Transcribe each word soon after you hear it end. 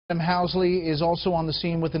Adam Housley is also on the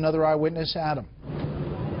scene with another eyewitness. Adam.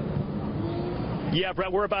 Yeah,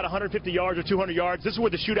 Brett, we're about 150 yards or 200 yards. This is where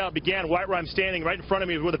the shootout began. Right where I'm standing, right in front of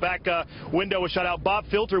me, where the back window was shot out. Bob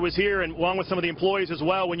Filter was here, and along with some of the employees as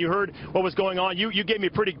well. When you heard what was going on, you gave me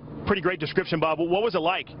a pretty great description, Bob. What was it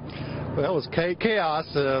like? Well, it was chaos.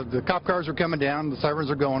 The cop cars were coming down, the sirens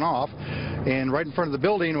were going off, and right in front of the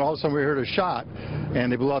building, all of a sudden we heard a shot,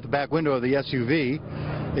 and they blew out the back window of the SUV.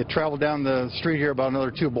 It traveled down the street here about another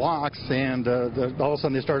 2 blocks, and all of a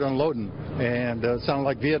sudden they started unloading, and it sounded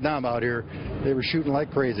like Vietnam out here. They were shooting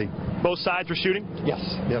like crazy. Both sides were shooting? Yes.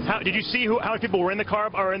 Yes. Did you see how many people were in the car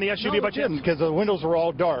or in the SUV? No, we didn't, because the windows were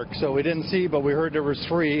all dark, so we didn't see, but we heard there was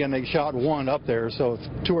 3, and they shot 1 up there, so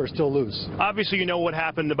 2 are still loose. Obviously, you know what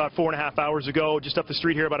happened about 4.5 hours ago, just up the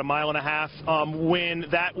street here, about 1.5 miles.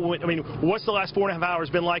 I mean, what's the last 4.5 hours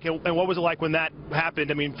been like, and what was it like when that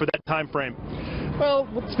happened? I mean, for that time frame. Well,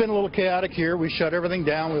 it's been a little chaotic here. We shut everything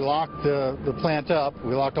down. We locked the plant up.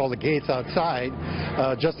 We locked all the gates outside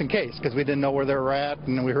just in case, because we didn't know where they were at,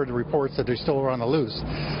 and we heard the reports that they still were on the loose.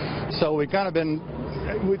 So we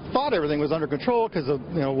thought everything was under control because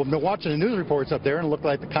we've been watching the news reports up there, and it looked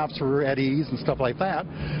like the cops were at ease and stuff like that.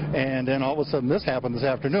 And then all of a sudden this happened this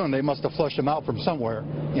afternoon. They must have flushed them out from somewhere,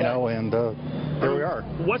 and there we are.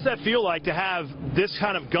 What's that feel like to have this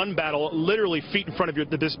kind of gun battle literally feet in front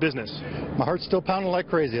of this business? My heart's still pounding like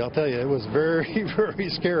crazy, I'll tell you. It was very, very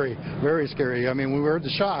scary. Very scary. I mean, when we heard the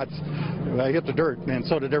shots, I hit the dirt, and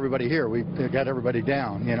so did everybody here. We got everybody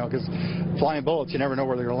down, because flying bullets, you never know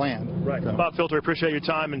where they're going to land. Right. So. Bob Filter, appreciate your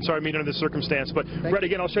time, and sorry to meet under this circumstance. But, Brett,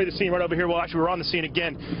 again, I'll show you the scene right over here. Well, actually, we're on the scene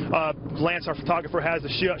again. Lance, our photographer, has the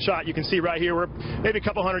shot. You can see right here. We're maybe a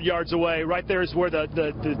couple hundred yards away. Right there is where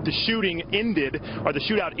the shooting ended, or the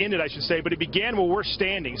shootout ended, I should say. But it began where we're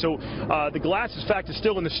standing. So the glass, in fact, is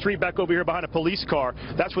still in the street back over here behind a police car.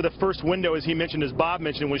 That's where the first window, as he mentioned, as Bob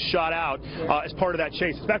mentioned, was shot out as part of that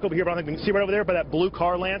chase. It's back over here, but I think you can see right over there by that blue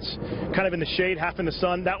car, Lance, kind of in the shade, half in the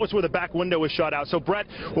sun. That was where the back window was shot out. So, Brett,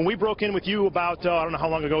 when we broke in with you about, I don't know how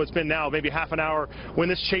long ago it's been now, maybe half an hour, when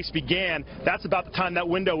this chase began, that's about the time that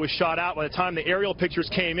window was shot out. By the time the aerial pictures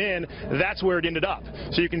came in, that's where it ended up.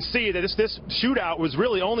 So you can see that this shootout was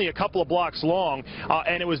really only a couple of blocks long,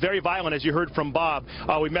 and it was very violent, as you heard from Bob.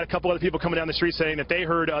 We met a couple other people coming down the street saying that they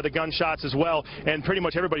heard the gunshots as well, and pretty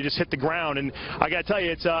much everybody just hit the ground. And I got to tell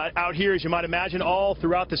you, it's out here, as you might imagine, all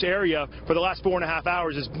throughout this area for the last 4.5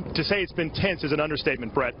 hours. To say it's been tense is an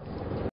understatement, Brett.